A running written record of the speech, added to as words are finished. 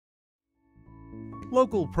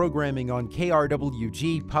Local programming on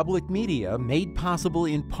KRWG Public Media made possible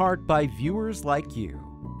in part by viewers like you.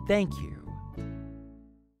 Thank you.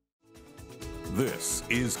 This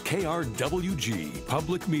is KRWG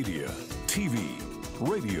Public Media, TV,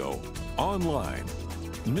 radio, online.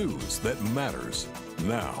 News that matters.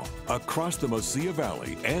 Now, across the Mesilla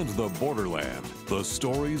Valley and the borderland, the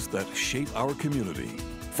stories that shape our community.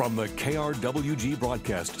 From the KRWG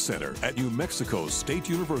Broadcast Center at New Mexico State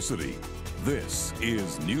University, this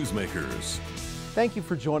is Newsmakers. Thank you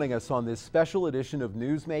for joining us on this special edition of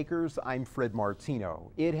Newsmakers. I'm Fred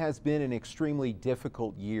Martino. It has been an extremely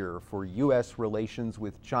difficult year for U.S. relations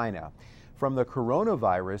with China. From the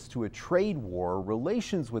coronavirus to a trade war,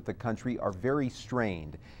 relations with the country are very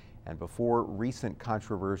strained. And before recent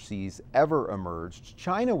controversies ever emerged,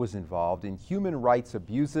 China was involved in human rights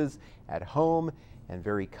abuses at home and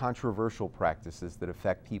very controversial practices that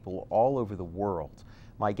affect people all over the world.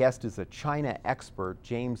 My guest is a China expert,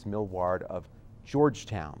 James Millward of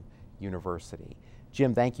Georgetown University.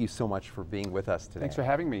 Jim, thank you so much for being with us today. Thanks for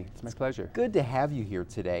having me. It's my pleasure. Good to have you here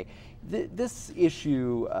today. This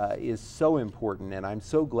issue is so important, and I'm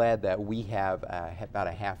so glad that we have about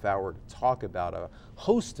a half hour to talk about a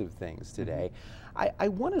host of things today. I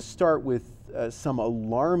want to start with some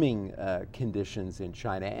alarming conditions in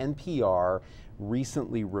China. NPR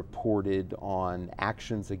recently reported on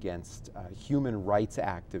actions against human rights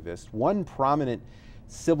activists. One prominent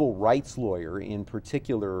civil rights lawyer in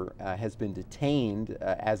particular has been detained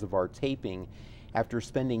as of our taping after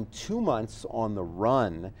spending 2 months on the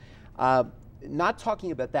run. Not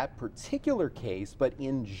talking about that particular case, but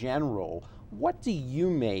in general, what do you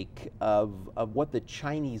make of what the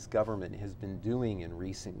Chinese government has been doing in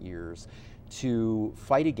recent years to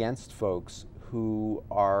fight against folks who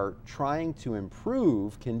are trying to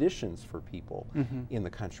improve conditions for people in the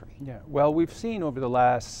country? Yeah, well, we've seen over the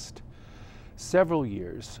last several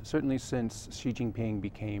years, certainly since Xi Jinping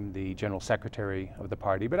became the general secretary of the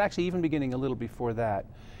party, but actually even beginning a little before that,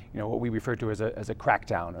 you know, what we refer to as a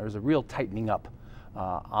crackdown, or as a real tightening up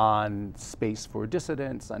on space for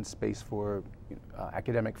dissidents, on space for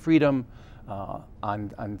academic freedom,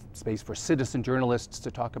 on space for citizen journalists to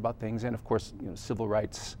talk about things, and of course, civil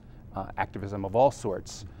rights activism of all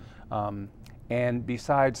sorts. And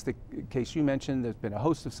besides the case you mentioned, there's been a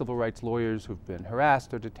host of civil rights lawyers who've been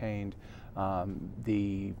harassed or detained.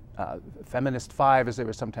 The Feminist Five, as they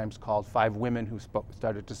were sometimes called, 5 women who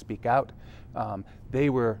started to speak out, they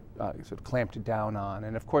were sort of clamped down on.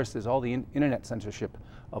 And of course, there's all the internet censorship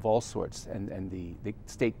of all sorts, and the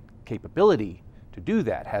state capability to do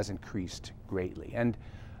that has increased greatly. And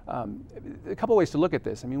a couple ways to look at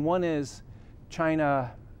this. I mean, one is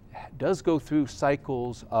China does go through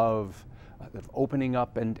cycles of opening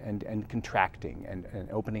up and contracting, and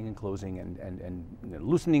opening and closing, and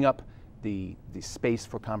loosening up the space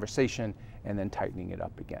for conversation, and then tightening it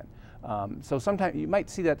up again. So sometimes you might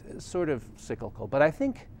see that sort of cyclical, but I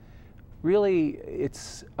think really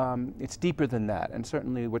it's deeper than that, and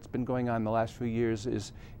certainly what's been going on in the last few years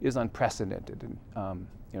is unprecedented.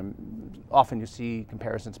 And often you see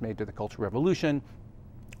comparisons made to the Cultural Revolution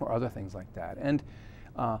or other things like that, and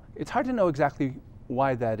it's hard to know exactly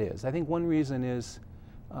why that is. I think one reason is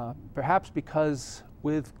perhaps because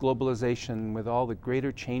with globalization, with all the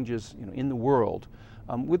greater changes in the world,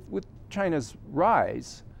 with China's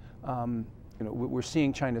rise, we're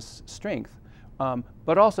seeing China's strength,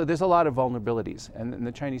 but also there's a lot of vulnerabilities, and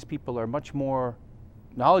the Chinese people are much more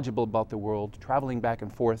knowledgeable about the world, traveling back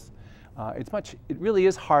and forth. It really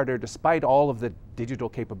is harder, despite all of the digital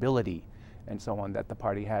capability and so on that the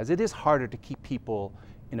party has, it is harder to keep people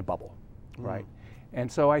in a bubble, right?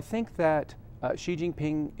 And so I think that Xi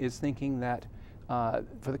Jinping is thinking that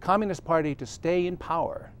for the Communist Party to stay in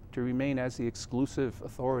power, to remain as the exclusive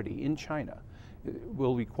authority in China,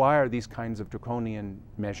 will require these kinds of draconian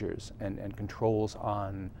measures and controls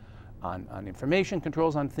on information,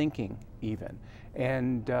 controls on thinking even.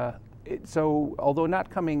 And so although not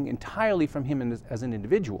coming entirely from him as an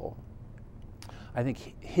individual, I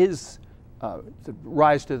think his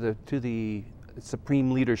rise to the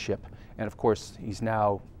supreme leadership, and of course he's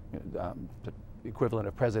now the equivalent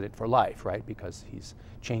of president for life, right? Because he's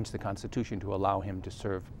changed the Constitution to allow him to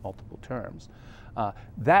serve multiple terms.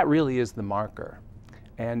 That really is the marker.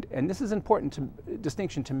 And this is important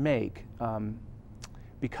distinction to make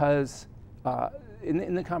because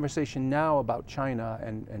in the conversation now about China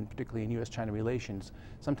and particularly in U.S.-China relations,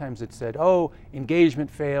 sometimes it's said, oh, engagement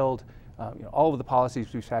failed. All of the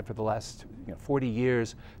policies we've had for the last 40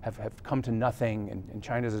 years have come to nothing, and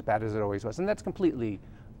China's as bad as it always was. And that's completely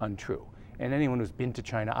untrue. And anyone who's been to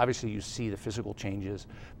China, obviously you see the physical changes,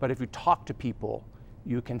 but if you talk to people,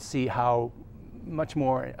 you can see how much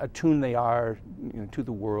more attuned they are, to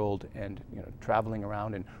the world, and traveling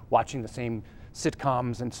around and watching the same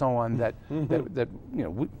sitcoms and so on that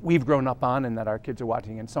we've grown up on and that our kids are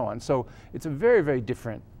watching and so on. So it's a very, very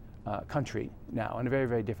different country now, and a very,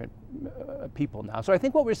 very different people now. So I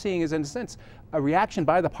think what we're seeing is, in a sense, a reaction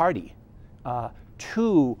by the party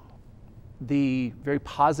to the very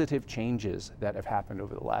positive changes that have happened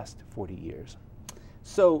over the last 40 years.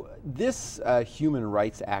 So this human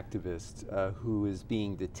rights activist who is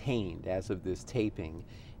being detained as of this taping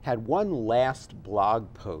had one last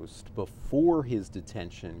blog post before his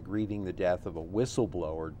detention grieving the death of a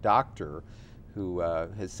whistleblower doctor who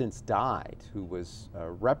has since died, who was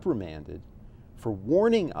reprimanded for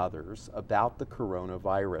warning others about the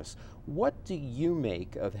coronavirus. What do you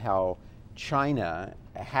make of how China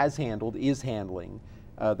has handled, is handling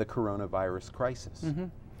the coronavirus crisis? Mm-hmm.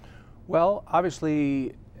 Well,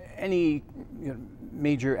 obviously, any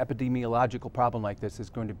major epidemiological problem like this is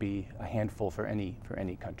going to be a handful for any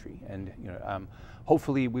country, and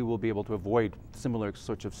hopefully we will be able to avoid similar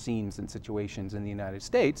sorts of scenes and situations in the United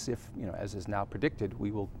States if, as is now predicted,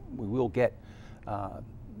 we will get a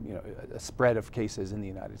spread of cases in the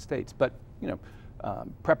United States. But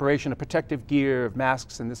preparation of protective gear, of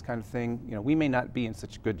masks, and this kind of thing, we may not be in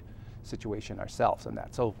such a good situation ourselves on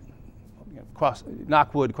that. So,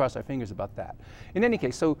 knock wood, cross our fingers about that. In any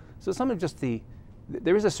case, so some of just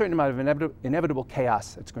there is a certain amount of inevitable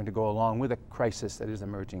chaos that's going to go along with a crisis that is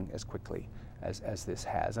emerging as quickly as this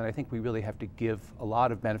has. And I think we really have to give a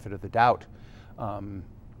lot of benefit of the doubt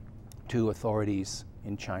to authorities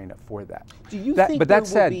in China for that. Do you think there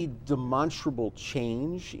will be demonstrable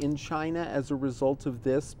change in China as a result of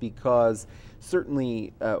this? Because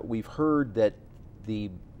certainly we've heard that the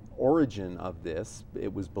origin of this,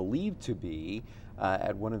 it was believed to be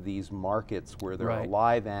at one of these markets where there are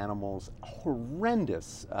live animals,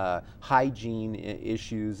 horrendous hygiene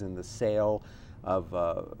issues in the sale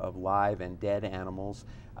of live and dead animals.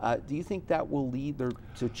 Do you think that will lead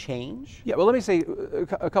to change? Yeah, well, let me say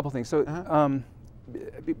a couple things. So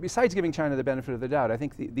besides giving China the benefit of the doubt, I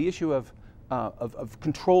think the issue of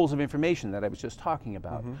controls of information that I was just talking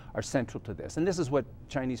about are central to this. And this is what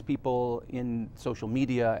Chinese people in social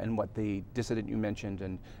media, and what the dissident you mentioned,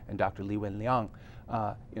 and Dr. Li Wenliang,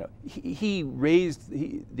 he raised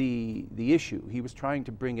the issue. He was trying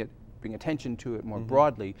to bring attention to it more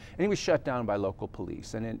broadly, and he was shut down by local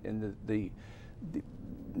police. And the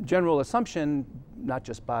general assumption, not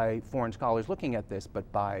just by foreign scholars looking at this, but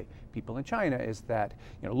by people in China, is that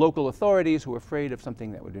local authorities who are afraid of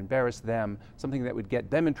something that would embarrass them, something that would get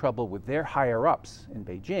them in trouble with their higher-ups in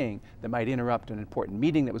Beijing, that might interrupt an important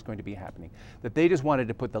meeting that was going to be happening, that they just wanted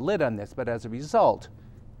to put the lid on this. But as a result,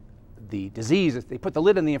 the disease, they put the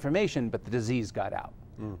lid on the information, but the disease got out,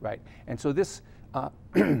 right? And so this,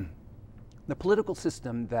 the political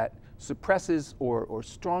system that suppresses or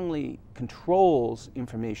strongly controls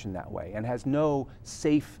information that way, and has no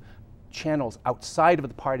safe channels outside of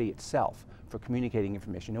the party itself for communicating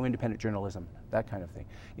information, no independent journalism, that kind of thing.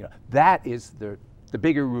 That is the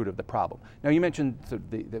bigger root of the problem. Now, you mentioned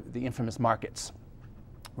the infamous markets,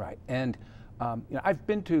 right? And I've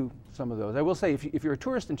been to some of those. I will say, if you're a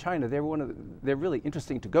tourist in China, they're really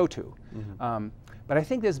interesting to go to. But I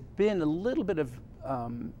think there's been a little bit of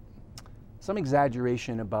some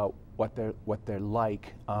exaggeration about what they're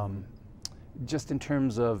like, just in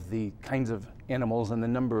terms of the kinds of animals and the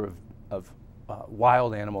number of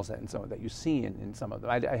wild animals and so on that you see in some of them.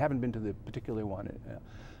 I haven't been to the particular one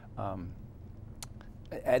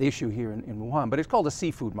at issue here in Wuhan, but it's called a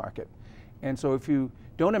seafood market. And so if you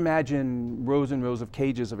don't imagine rows and rows of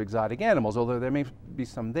cages of exotic animals, although there may be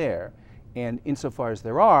some there, and insofar as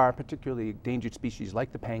there are, particularly endangered species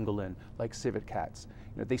like the pangolin, like civet cats,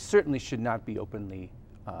 they certainly should not be openly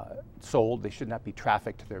sold. They should not be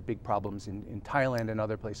trafficked. There are big problems in Thailand and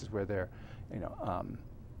other places where they're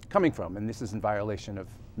coming from, and this is in violation of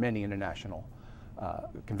many international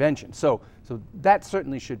conventions. So that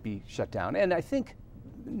certainly should be shut down. And I think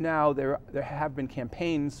now there have been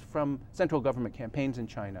campaigns from central government campaigns in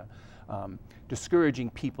China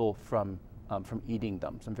discouraging people from eating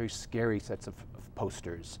them. Some very scary sets of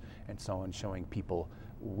posters and so on, showing people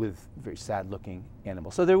with very sad-looking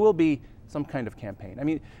animals. So there will be some kind of campaign. I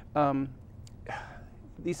mean,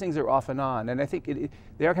 these things are off and on, and I think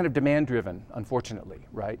they are kind of demand-driven, unfortunately,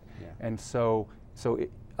 right? Yeah. And so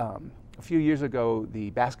a few years ago,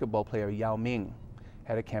 the basketball player Yao Ming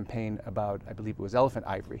had a campaign about, I believe it was elephant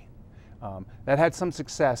ivory, that had some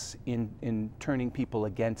success in turning people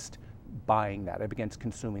against buying that, against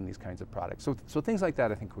consuming these kinds of products. So things like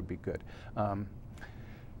that I think would be good.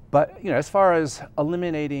 But as far as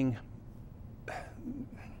eliminating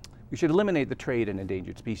we should eliminate the trade in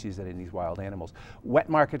endangered species and in these wild animals. Wet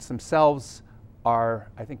markets themselves are,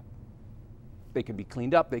 I think, they can be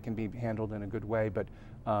cleaned up, they can be handled in a good way, but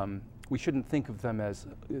we shouldn't think of them as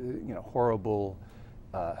horrible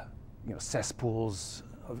cesspools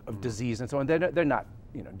of disease and so on. They're not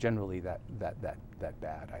generally that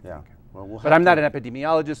bad, I think. Well, but I'm not an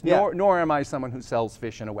epidemiologist, nor am I someone who sells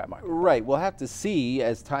fish in a wet market. Right. We'll have to see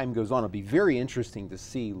as time goes on. It'll be very interesting to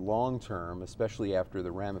see long term, especially after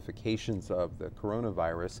the ramifications of the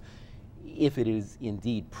coronavirus, if it is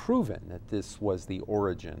indeed proven that this was the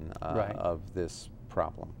origin of this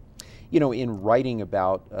problem. In writing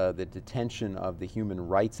about the detention of the human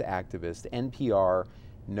rights activist, NPR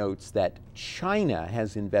notes that China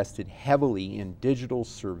has invested heavily in digital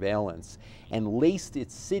surveillance and laced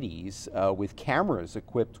its cities with cameras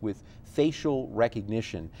equipped with facial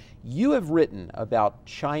recognition. You have written about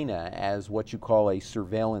China as what you call a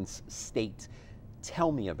surveillance state.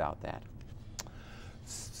 Tell me about that.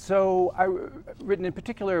 So I've written in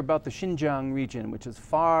particular about the Xinjiang region, which is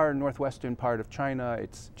far northwestern part of China.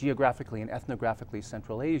 It's geographically and ethnographically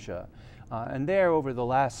Central Asia. And there, over the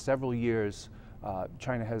last several years,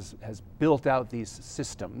 China has built out these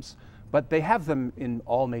systems, but they have them in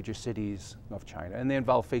all major cities of China, and they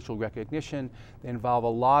involve facial recognition. They involve a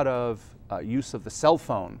lot of use of the cell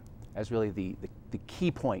phone as really the key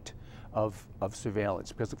point of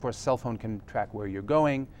surveillance, because of course cell phone can track where you're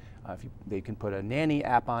going. They can put a nanny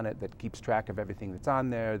app on it that keeps track of everything that's on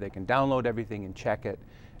there. They can download everything and check it.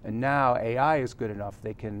 And now AI is good enough,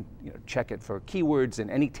 they can check it for keywords and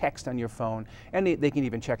any text on your phone, and they can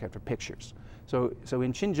even check it for pictures. So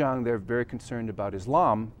in Xinjiang, they're very concerned about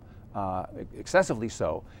Islam, excessively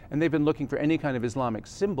so, and they've been looking for any kind of Islamic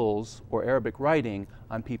symbols or Arabic writing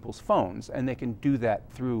on people's phones, and they can do that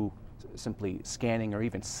through simply scanning or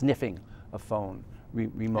even sniffing a phone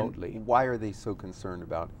remotely. And why are they so concerned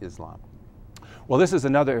about Islam? Well, this is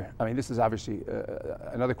obviously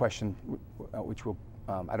another question which will,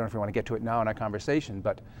 I don't know if we want to get to it now in our conversation,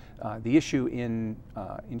 but the issue in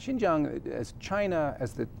Xinjiang,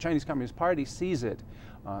 as the Chinese Communist Party sees it,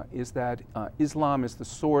 is that Islam is the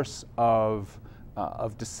source of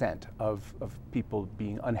dissent, of people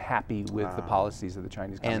being unhappy with the policies of the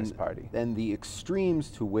Chinese Communist Party. And the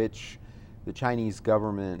extremes to which the Chinese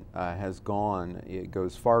government has gone, it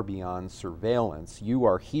goes far beyond surveillance. You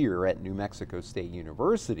are here at New Mexico State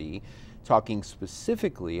University talking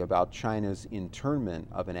specifically about China's internment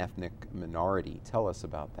of an ethnic minority. Tell us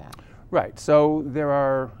about that. Right. So there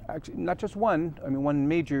are actually not just one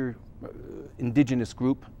major indigenous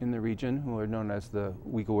group in the region who are known as the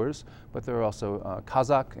Uyghurs, but there are also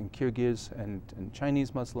Kazakh and Kyrgyz and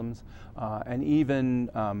Chinese Muslims, and even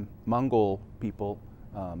Mongol people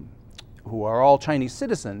who are all Chinese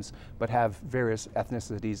citizens, but have various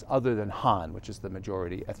ethnicities other than Han, which is the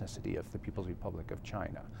majority ethnicity of the People's Republic of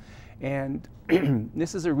China. And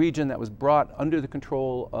this is a region that was brought under the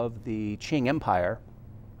control of the Qing Empire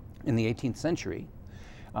in the 18th century,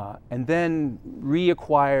 and then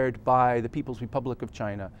reacquired by the People's Republic of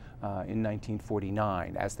China in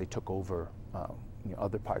 1949 as they took over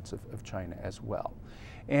other parts of China as well.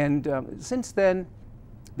 And since then,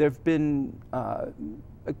 there have been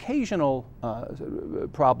occasional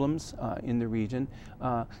problems in the region,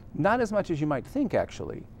 not as much as you might think,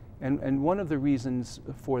 actually. And one of the reasons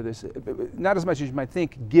for this, not as much as you might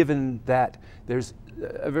think, given that there's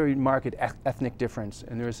a very marked ethnic difference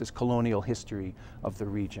and there is this colonial history of the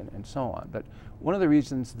region and so on. But one of the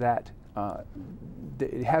reasons that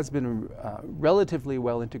it has been relatively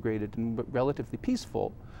well integrated and relatively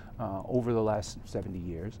peaceful over the last 70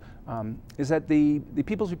 years, is that the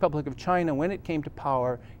People's Republic of China, when it came to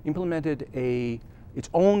power, implemented its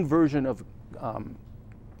own version of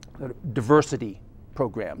diversity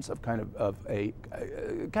programs, of a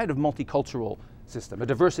kind of multicultural system, a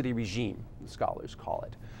diversity regime, scholars call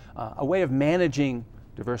it, a way of managing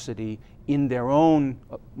diversity in their own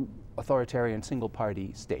authoritarian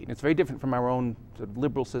single-party state. And it's very different from our own sort of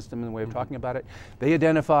liberal system in the way of talking about it. They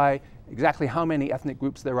identify exactly how many ethnic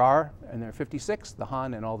groups there are, and there are 56, the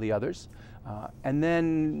Han and all the others, and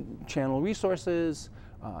then channel resources,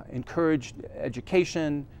 encourage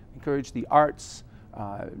education, encourage the arts,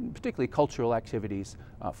 particularly cultural activities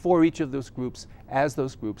for each of those groups as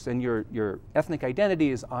those groups, and your ethnic identity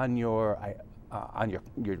is on your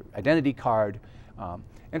identity card,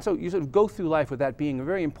 and so you sort of go through life with that being a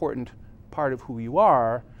very important part of who you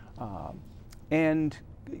are, and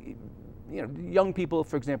young people,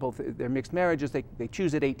 for example, if they're mixed marriages, they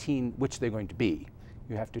choose at 18 which they're going to be.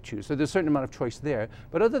 You have to choose. So there's a certain amount of choice there.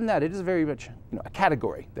 But other than that, it is very much a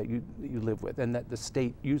category that you live with and that the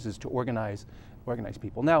state uses to organize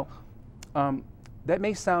people. Now, that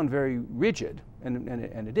may sound very rigid,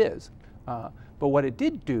 and it is, but what it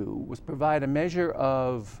did do was provide a measure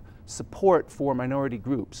of support for minority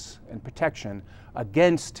groups and protection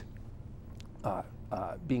against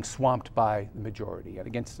being swamped by the majority and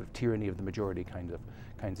against the tyranny of the majority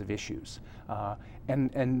kinds of issues.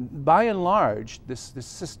 And by and large, this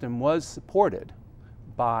system was supported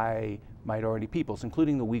by minority peoples,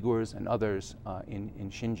 including the Uyghurs and others in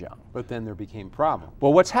Xinjiang. But then there became problems.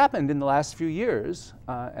 Well, what's happened in the last few years,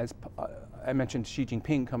 as I mentioned Xi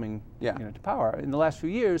Jinping coming to power, in the last few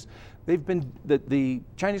years, the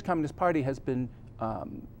Chinese Communist Party has been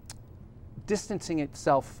distancing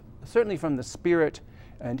itself certainly from the spirit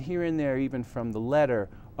and here and there even from the letter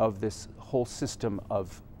of this whole system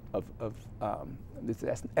of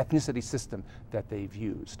this ethnicity system that they've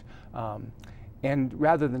used. And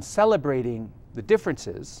rather than celebrating the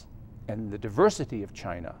differences and the diversity of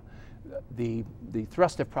China, the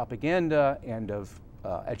thrust of propaganda and of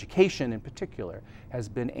education in particular has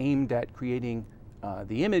been aimed at creating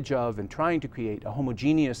the image of and trying to create a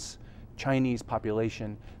homogeneous Chinese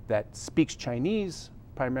population that speaks Chinese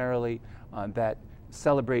primarily, that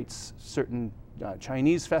celebrates certain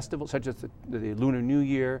Chinese festivals such as the Lunar New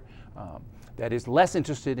Year, that is less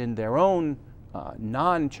interested in their own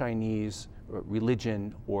non-Chinese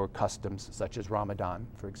religion or customs, such as Ramadan,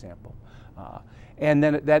 for example. And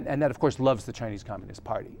that, of course, loves the Chinese Communist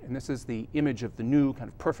Party. And this is the image of the new kind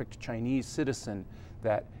of perfect Chinese citizen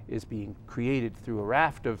that is being created through a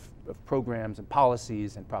raft of programs and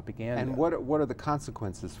policies and propaganda. And what are the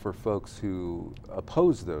consequences for folks who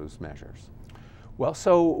oppose those measures? Well,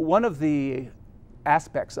 so one of the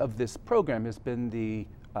aspects of this program has been the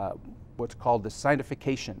what's called the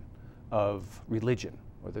Sinification of religion,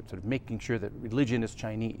 or the sort of making sure that religion is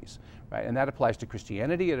Chinese, right? And that applies to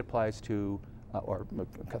Christianity, it applies to or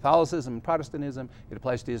Catholicism and Protestantism, it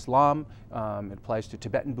applies to Islam, it applies to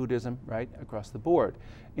Tibetan Buddhism, right, across the board.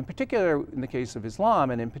 In particular, in the case of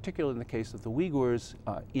Islam, and in particular in the case of the Uyghurs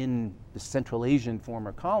in the Central Asian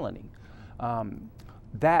former colony,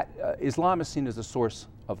 that Islam is seen as a source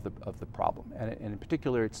of the problem, and in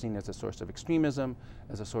particular it's seen as a source of extremism,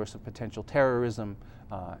 as a source of potential terrorism,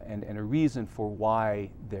 and a reason for why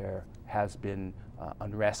there has been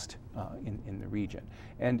unrest in the region.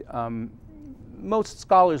 And most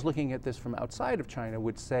scholars looking at this from outside of China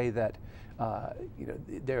would say that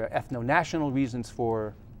there are ethno-national reasons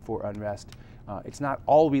for unrest. It's not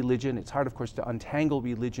all religion. It's hard, of course, to untangle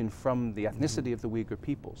religion from the ethnicity of the Uyghur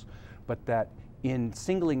peoples, but that in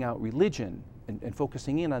singling out religion and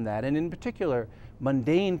focusing in on that, and in particular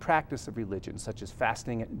mundane practice of religion, such as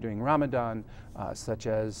fasting during Ramadan, such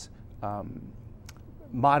as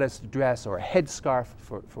modest dress or a headscarf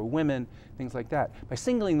for women, things like that. By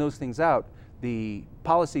singling those things out, the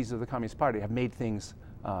policies of the Communist Party have made things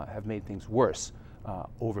worse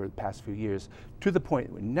over the past few years, to the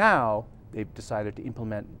point where now they've decided to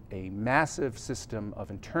implement a massive system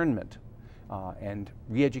of internment and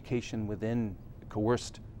re-education within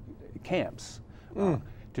coerced camps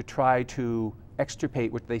to try to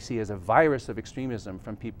extirpate what they see as a virus of extremism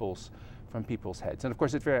from people's heads. And of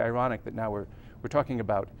course, it's very ironic that now we're talking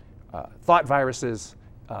about thought viruses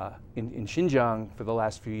in Xinjiang for the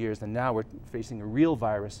last few years, and now we're facing a real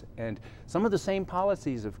virus. And some of the same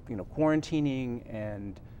policies of quarantining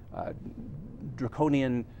and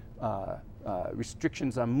draconian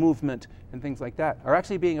restrictions on movement and things like that are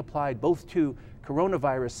actually being applied both to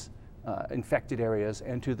coronavirus infected areas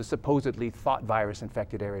and to the supposedly thought virus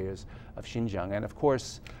infected areas of Xinjiang. And of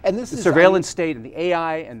course, the surveillance state and the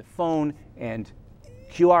AI and the phone and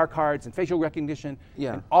QR cards and facial recognition,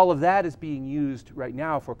 and all of that is being used right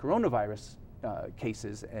now for coronavirus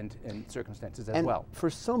cases and circumstances as well. For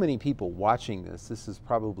so many people watching this is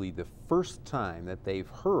probably the first time that they've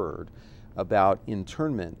heard about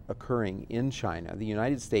internment occurring in China. The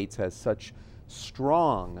United States has such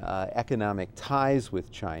strong economic ties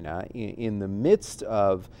with China in the midst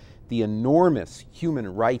of the enormous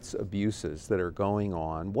human rights abuses that are going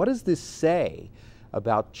on. What does this say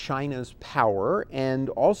about China's power, and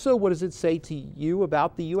also what does it say to you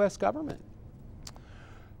about the U.S. government?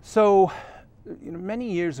 So, many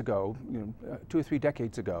years ago, 2 or 3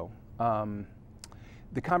 decades ago,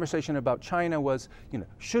 the conversation about China was,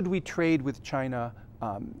 should we trade with China?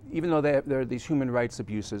 Even though there are these human rights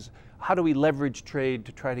abuses, how do we leverage trade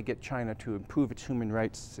to try to get China to improve its human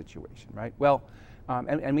rights situation, right? Well,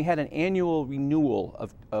 and we had an annual renewal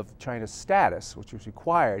of China's status, which was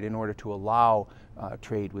required in order to allow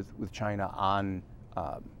trade with China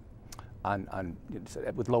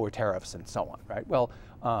with lower tariffs and so on, right? Well,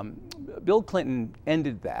 Bill Clinton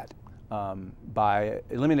ended that by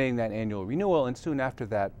eliminating that annual renewal, and soon after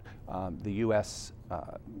that the U.S.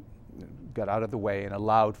 Got out of the way and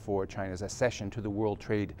allowed for China's accession to the World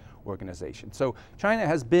Trade Organization. So China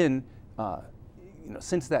has been,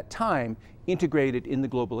 since that time, integrated in the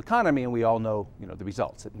global economy, and we all know, the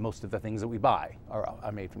results. That most of the things that we buy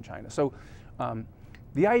are made from China. So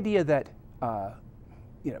the idea that,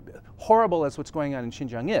 horrible as what's going on in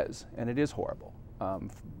Xinjiang is, and it is horrible.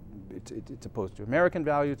 It's opposed to American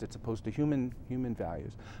values. It's opposed to human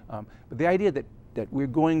values. But the idea that we're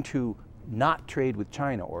going to not trade with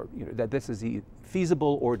China, or that this is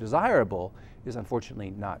feasible or desirable, is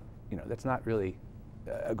unfortunately not. That's not really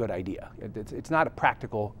a good idea. It's not a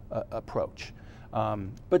practical approach.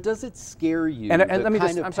 But does it scare you? And the let me kind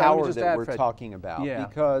just, of I'm sorry, let me power just that add, we're Fred. talking about? Yeah.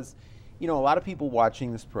 Because a lot of people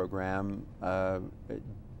watching this program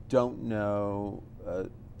don't know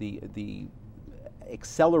the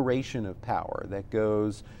acceleration of power that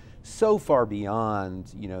goes so far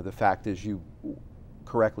beyond the fact, as you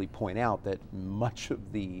correctly point out, that much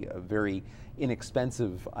of the very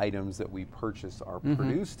inexpensive items that we purchase are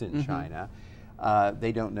produced in China.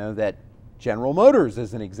 They don't know that General Motors,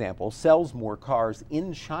 as an example, sells more cars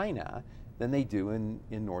in China than they do in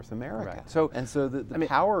North America. Right. So the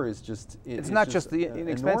power is just it's not just the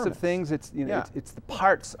inexpensive enormous things. It's it's the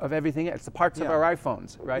parts of everything. It's the parts of our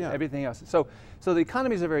iPhones, right? Yeah. Everything else. So the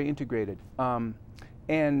economies are very integrated,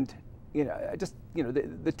 and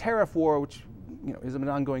the tariff war, which is an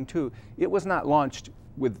ongoing too. It was not launched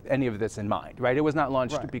with any of this in mind, right? It was not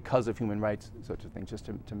launched because of human rights, such a thing. Just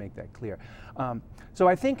to make that clear. So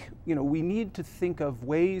I think we need to think of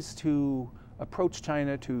ways to approach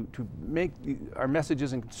China to make our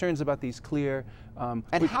messages and concerns about these clear.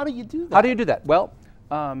 And how do you do that? How do you do that? Well,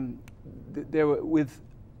 there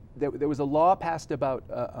was a law passed about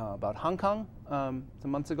Hong Kong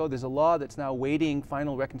some months ago. There's a law that's now waiting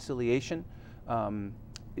final reconciliation.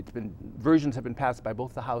 Versions have been passed by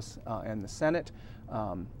both the House and the Senate.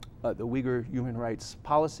 The Uyghur Human Rights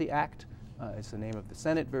Policy Act is the name of the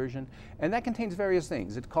Senate version, and that contains various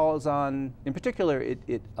things. It calls on, in particular,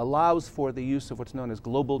 it allows for the use of what's known as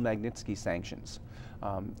global Magnitsky sanctions.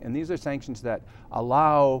 And these are sanctions that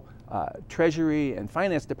allow Treasury and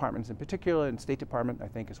Finance departments in particular, and State Department, I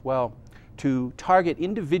think, as well, to target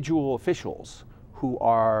individual officials who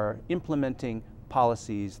are implementing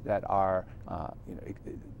policies that are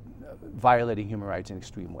violating human rights in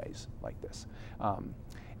extreme ways, like this.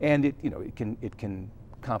 And it can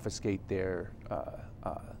confiscate their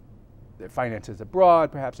finances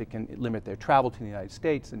abroad. Perhaps it can limit their travel to the United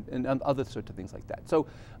States and other sorts of things like that. So,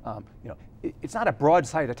 it's not a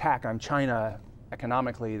broadside attack on China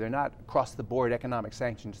economically. They're not across-the-board economic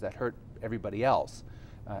sanctions that hurt everybody else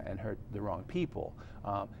and hurt the wrong people.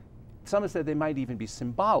 Some have said they might even be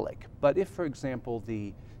symbolic. But if, for example,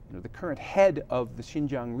 the current head of the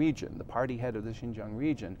Xinjiang region, the party head of the Xinjiang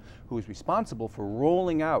region, who is responsible for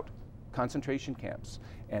rolling out concentration camps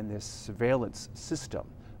and this surveillance system,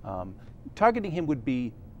 targeting him would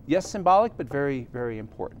be, yes, symbolic, but very, very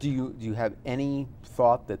important. Do you have any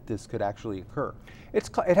thought that this could actually occur?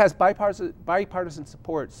 It has bipartisan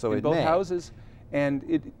support in both houses, and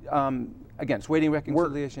again, it's waiting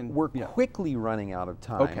reconciliation. We're quickly running out of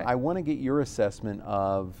time. Okay. I want to get your assessment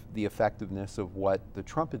of the effectiveness of what the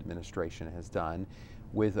Trump administration has done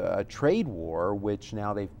with a trade war, which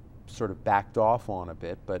now they've sort of backed off on a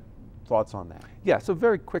bit, but thoughts on that? Yeah, so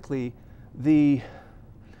very quickly,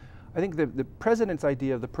 I think the president's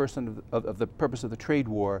idea of the purpose of the trade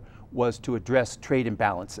war was to address trade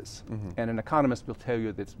imbalances. And an economist will tell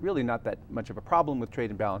you that it's really not that much of a problem with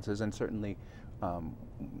trade imbalances, and certainly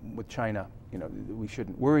with China, we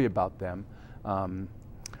shouldn't worry about them.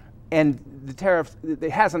 And the tariffs,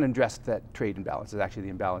 it hasn't addressed that trade imbalance. Actually, the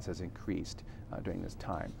imbalance has increased during this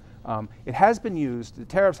time. It has been used, the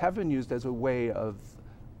tariffs have been used as a way of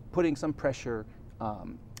putting some pressure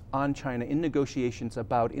on China in negotiations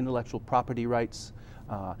about intellectual property rights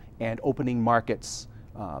and opening markets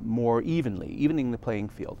more evening the playing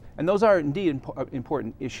field. And those are indeed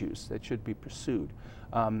important issues that should be pursued.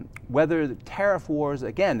 Whether the tariff wars,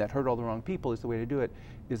 again, that hurt all the wrong people is the way to do it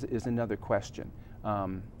is another question.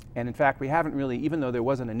 And in fact, we haven't really, even though there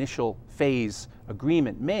was an initial phase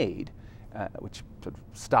agreement made, which sort of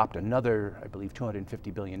stopped another, I believe,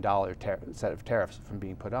 $250 billion set of tariffs from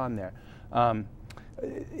being put on there,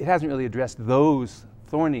 it hasn't really addressed those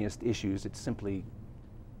thorniest issues. It's simply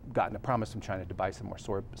gotten a promise from China to buy some more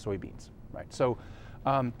soybeans, right? So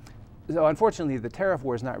unfortunately, the tariff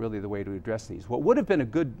war is not really the way to address these. What would have been a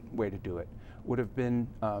good way to do it would have been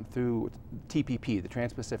through TPP, the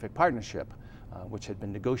Trans-Pacific Partnership, which had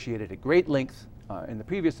been negotiated at great length in the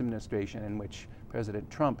previous administration, in which President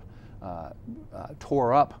Trump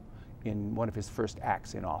tore up in one of his first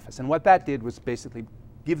acts in office. And what that did was basically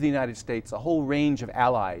give the United States a whole range of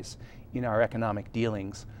allies in our economic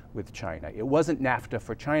dealings with China. It wasn't NAFTA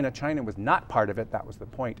for China. China was not part of it. That was the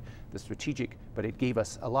point, the strategic, but it gave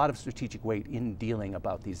us a lot of strategic weight in dealing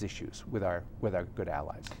about these issues with our good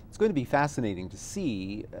allies. It's going to be fascinating to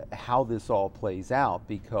see how this all plays out,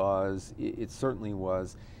 because it certainly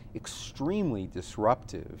was extremely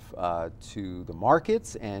disruptive to the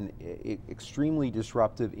markets, and extremely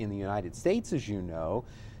disruptive in the United States, as you know,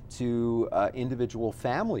 to individual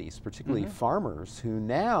families, particularly farmers, who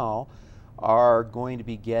now are going to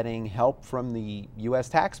be getting help from the U.S.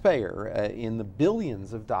 taxpayer in the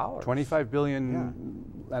billions of dollars. 25 billion,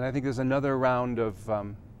 and I think there's another round of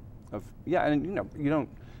yeah, and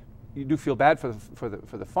you do feel bad for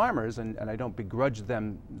the farmers, and I don't begrudge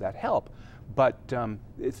them that help, but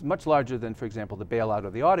it's much larger than, for example, the bailout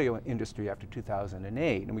of the audio industry after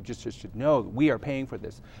 2008, and we just should know that we are paying for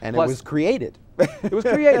this. And Plus, it was created. It was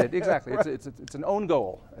created, exactly. It's an own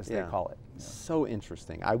goal, as they call it. So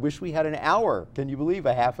interesting. I wish we had an hour. Can you believe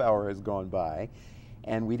a half hour has gone by?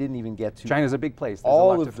 And we didn't even get to China's a big place. There's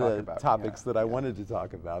all a lot of to talk the about. topics that I wanted to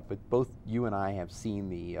talk about, but both you and I have seen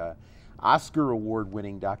the Oscar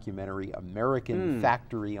award-winning documentary American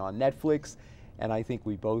Factory on Netflix, and I think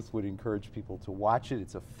we both would encourage people to watch it.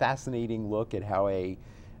 It's a fascinating look at how a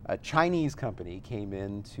Chinese company came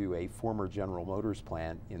into a former General Motors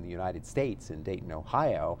plant in the United States in Dayton,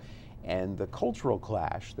 Ohio, and the cultural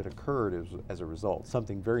clash that occurred as a result.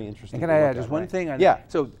 Something very interesting. And can I add just one thing?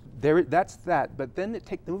 So that's that, but then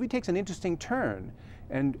the movie takes an interesting turn,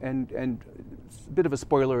 and a bit of a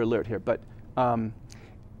spoiler alert here, but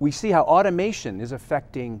we see how automation is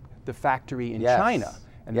affecting the factory in China,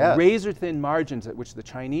 and the razor-thin margins at which the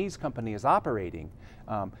Chinese company is operating.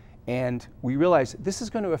 And we realize this is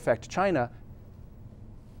going to affect China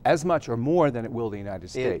as much or more than it will the United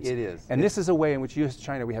States. It is. And this is a way in which U.S. and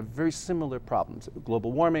China, we have very similar problems.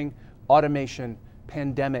 Global warming, automation,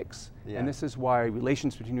 pandemics, and this is why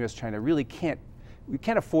relations between U.S. and China really we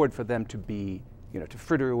can't afford for them to be, to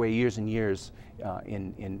fritter away years and years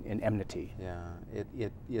in enmity. Yeah,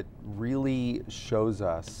 it really shows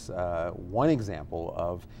us one example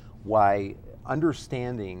of why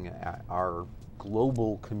understanding our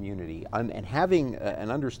global community and having an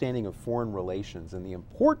understanding of foreign relations and the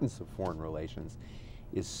importance of foreign relations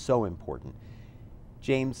is so important.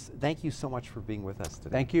 James, thank you so much for being with us today.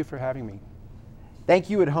 Thank you for having me. Thank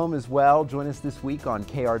you at home as well. Join us this week on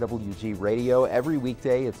KRWG Radio. Every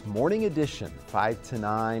weekday, it's Morning Edition, 5 to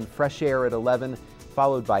 9, Fresh Air at 11,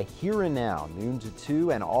 followed by Here and Now, noon to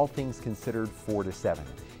 2, and All Things Considered, 4 to 7.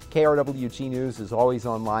 KRWG News is always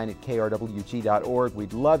online at krwg.org.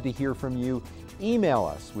 We'd love to hear from you. Email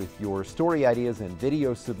us with your story ideas and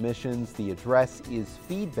video submissions. The address is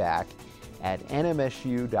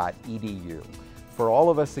feedback@nmsu.edu. For all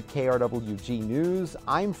of us at KRWG News,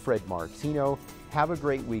 I'm Fred Martino. Have a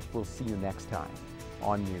great week. We'll see you next time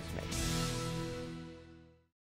on Newsmakers.